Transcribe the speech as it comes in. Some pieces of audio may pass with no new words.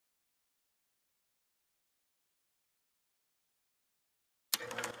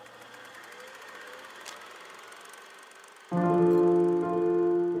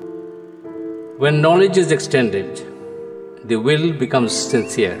When knowledge is extended, the will becomes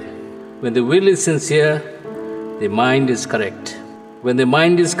sincere. When the will is sincere, the mind is correct. When the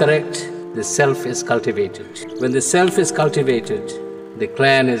mind is correct, the self is cultivated. When the self is cultivated, the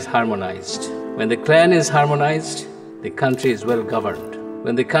clan is harmonized. When the clan is harmonized, the country is well governed.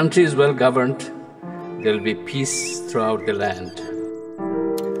 When the country is well governed, there will be peace throughout the land.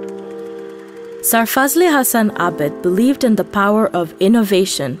 Sir Fazle Hasan Abed believed in the power of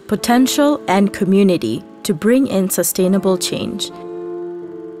innovation, potential, and community to bring in sustainable change.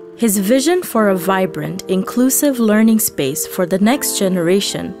 His vision for a vibrant, inclusive learning space for the next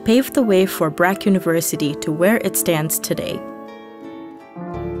generation paved the way for BRAC University to where it stands today.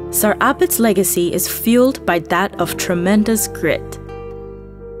 Sir Abed's legacy is fueled by that of tremendous grit.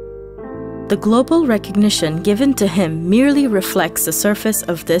 The global recognition given to him merely reflects the surface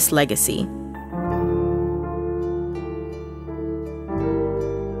of this legacy.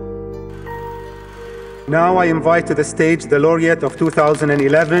 Now I invite to the stage the laureate of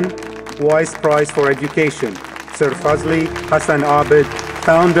 2011 Wise Prize for Education, Sir Fazle Hasan Abed,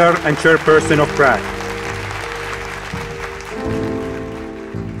 founder and chairperson of BRAC.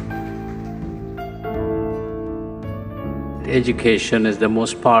 Education is the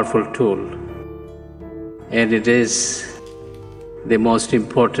most powerful tool, and it is the most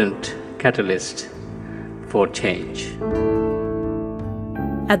important catalyst for change.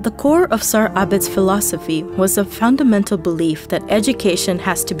 At the core of Sir Abed's philosophy was a fundamental belief that education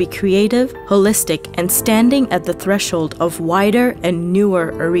has to be creative, holistic, and standing at the threshold of wider and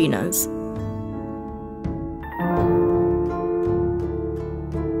newer arenas.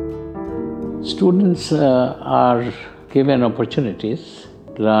 Students are given opportunities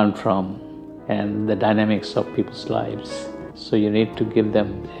to learn from and the dynamics of people's lives. So you need to give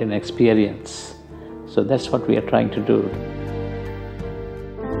them an experience. So that's what we are trying to do.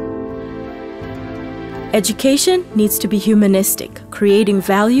 Education needs to be humanistic, creating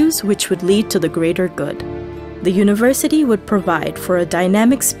values which would lead to the greater good. The university would provide for a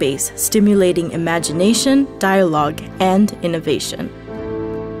dynamic space stimulating imagination, dialogue, and innovation.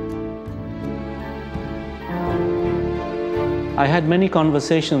 I had many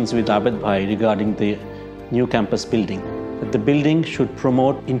conversations with Abed Bhai regarding the new campus building. That the building should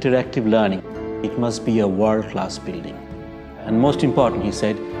promote interactive learning. It must be a world-class building. And most important, he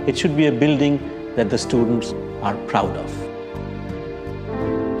said, it should be a building that the students are proud of.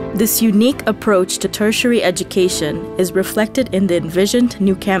 This unique approach to tertiary education is reflected in the envisioned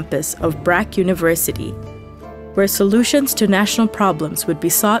new campus of BRAC University, where solutions to national problems would be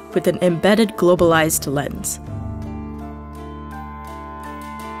sought with an embedded globalized lens.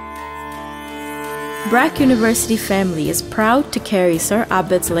 BRAC University family is proud to carry Sir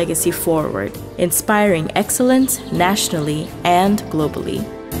Abed's legacy forward, inspiring excellence nationally and globally.